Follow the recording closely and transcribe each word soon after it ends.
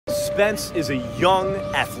Spence is a young,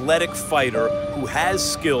 athletic fighter who has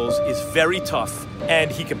skills, is very tough, and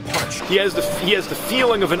he can punch. He has the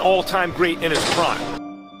feeling of an all-time great in his prime.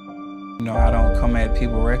 You know, I don't come at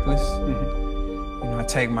people reckless. You know, I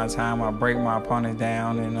take my time, I break my opponent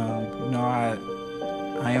down, and you know,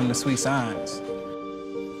 I am the sweet science.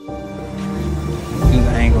 Through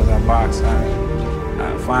the angles I box,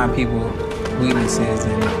 I find people's weaknesses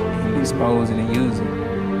and expose it and use it.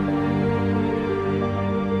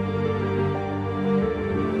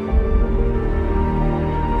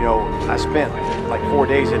 You know, I spent like 4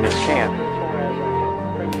 days in this camp.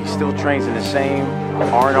 He still trains in the same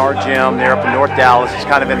R&R gym there up in North Dallas. He's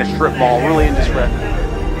kind of in a strip mall, really in disrepute.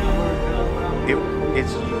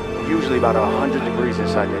 It's usually about 100 degrees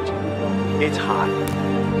inside that gym. It's hot.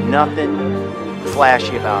 Nothing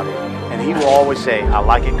flashy about it. And he will always say, I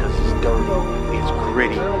like it because it's dirty, it's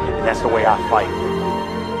gritty, and that's the way I fight.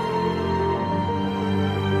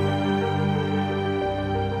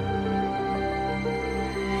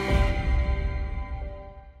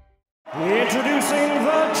 Introducing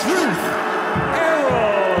the truth,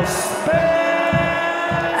 Errol Spence.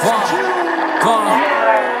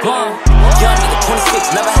 Young nigga,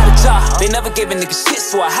 26, never had a job. They never gave a nigga shit,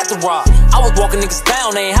 so I had to rob. I was walking niggas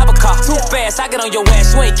down, they ain't have a car. Too fast, I get on your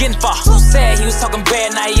ass, you ain't getting far. Too sad, he was talking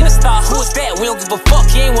bad, now he in a star. Who is that? We don't give a fuck,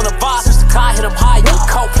 he ain't wanna boss. Switch the car, hit him high, you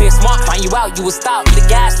cold, play smart. Find you out, you would stop, the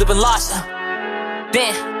guys living lost.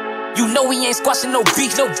 Then, you know we ain't squashing no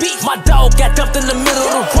beef, no beef. My dog got dumped in the middle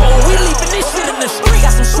of the road. We leaving this shit in the street.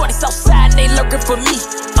 Got some shorties outside and they lurking for me.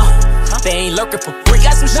 They ain't lurking for free.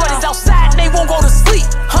 Got some shorties outside and they won't go to sleep.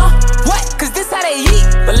 What? Cause this how they eat.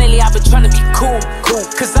 But lately I've been trying to be cool.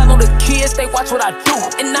 Cause I know the kids, they watch what I do.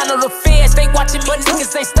 And I know the feds, they watching me. But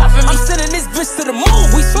niggas ain't stopping me. I'm sending this bitch to the moon.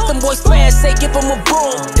 We sweep them boys fast, say give them a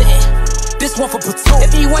broom. This one for platoon.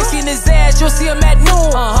 If you ain't seen his ass, you'll see him at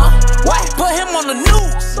noon. What? Put him on the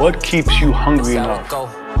news. What keeps you hungry enough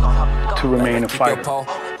to remain a fighter?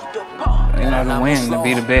 You know, to win, to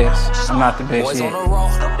be the best. I'm not the best yet. You know,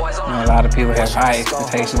 a lot of people have high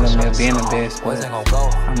expectations of me of being the best, but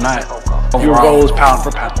I'm not. Overall, your goal is pound for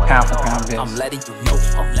pound. Pound for pound best. I'm letting you know,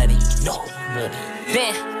 I'm letting you know.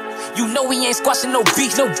 Then, you know we ain't squashing no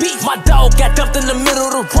beef, no beef. My dog got dumped in the middle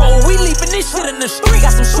of the road. We leaving this shit in the street.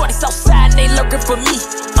 Got some shorties outside and they lurking for me.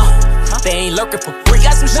 They ain't lurking for free.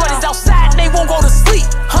 Got some shorties outside and they won't go to sleep.